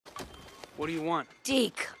What do you want?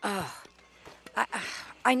 Deke,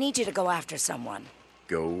 I need you to go after someone.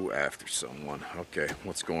 Go after someone. Okay,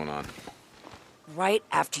 what's going on? Right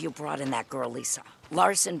after you brought in that girl, Lisa,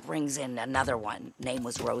 Larson brings in another one. Name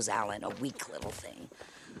was Rose Allen, a weak little thing.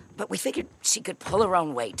 But we figured she could pull her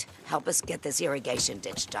own weight, help us get this irrigation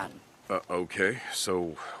ditch done. Okay,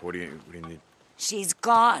 so what do you need? She's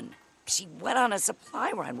gone. She went on a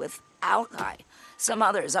supply run with Alki. Some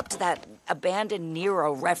others up to that abandoned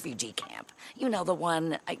Nero refugee camp. You know the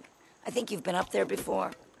one, I think you've been up there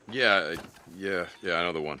before. Yeah, I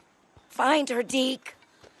know the one. Find her, Deke.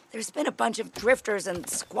 There's been a bunch of drifters and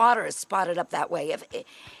squatters spotted up that way.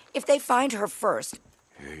 If they find her first...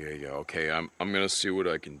 Yeah, okay, I'm gonna see what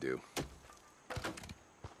I can do. I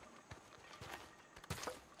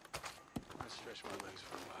stretch my legs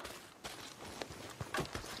for a while.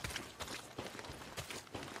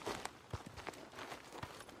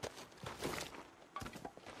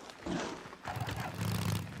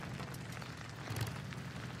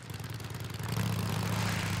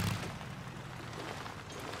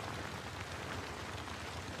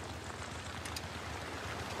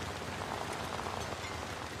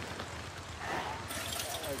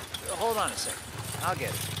 Hold on a second. I'll get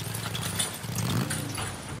it.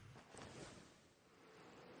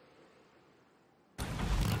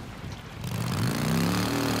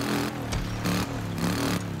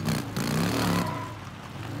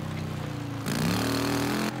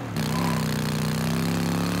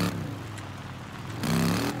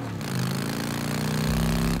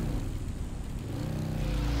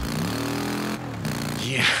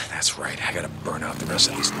 Yeah, that's right. I gotta burn out the rest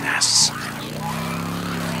of these nests.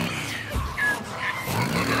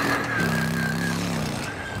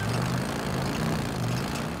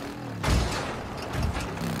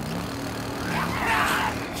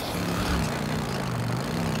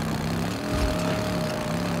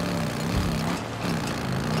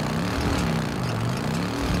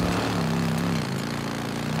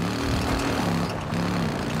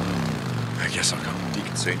 I guess I'll go.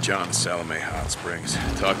 Deacon St. John, Salome Hot Springs.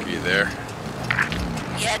 Talking to you there.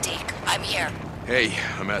 Yeah, Deke, I'm here. Hey,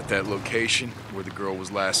 I'm at that location where the girl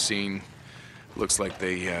was last seen. Looks like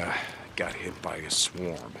they got hit by a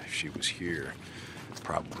swarm. If she was here,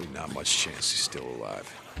 probably not much chance she's still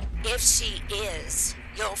alive. If she is,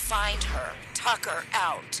 you'll find her. Tuck her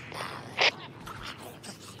out.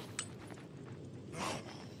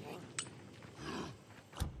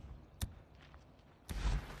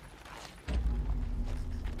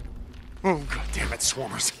 Oh, God damn it,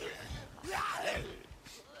 swarmers.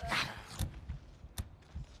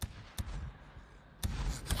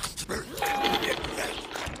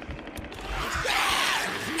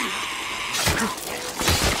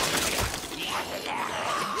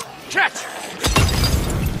 Catch!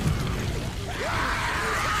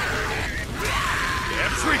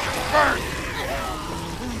 Damn freak, burn!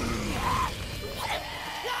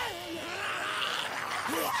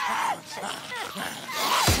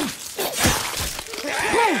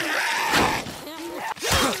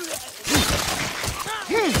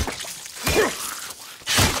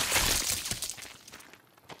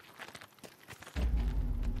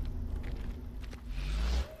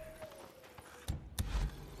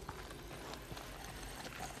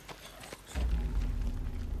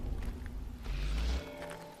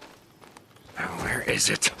 Where is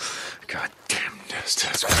it? God damn nest.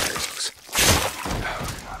 That's where it is.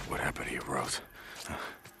 Oh, God, what happened to you, Rose?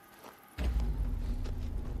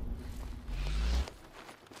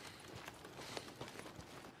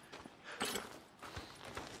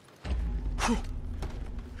 Whew.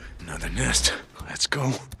 Another nest. Let's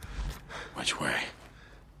go. Which way?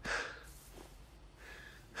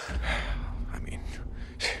 I mean,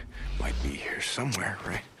 might be here somewhere,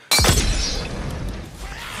 right?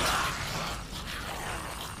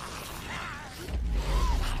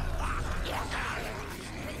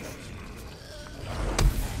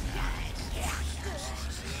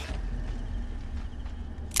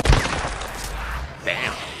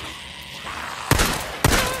 Damn.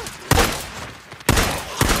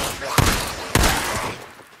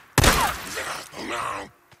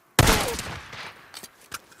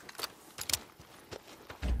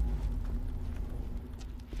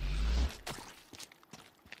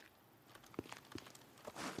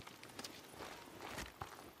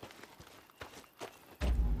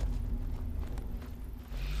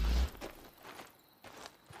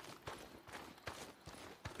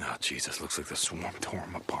 Oh, Jesus, looks like the swarm tore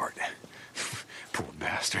him apart. Poor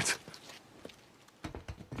bastards.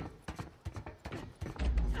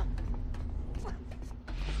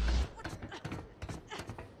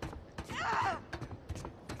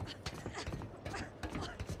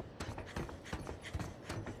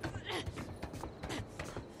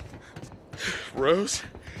 Rose?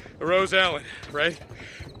 Rose Allen, right?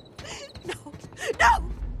 No!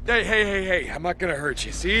 No! Hey, I'm not gonna hurt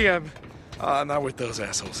you. See, I'm not with those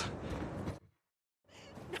assholes.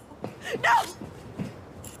 No!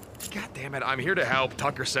 God damn it, I'm here to help.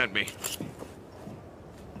 Tucker sent me.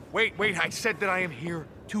 Wait, I said that I am here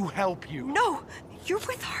to help you. No! You're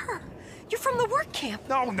with her. You're from the work camp.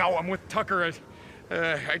 No, I'm with Tucker.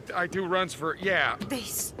 I do runs for, yeah. They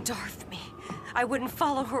starved me. I wouldn't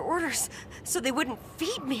follow her orders, so they wouldn't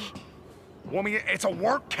feed me. Well, I mean, it's a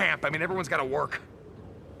work camp. I mean, everyone's gotta work.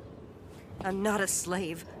 I'm not a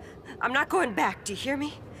slave. I'm not going back, do you hear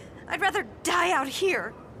me? I'd rather die out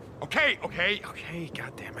here. Okay,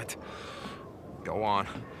 God damn it. Go on.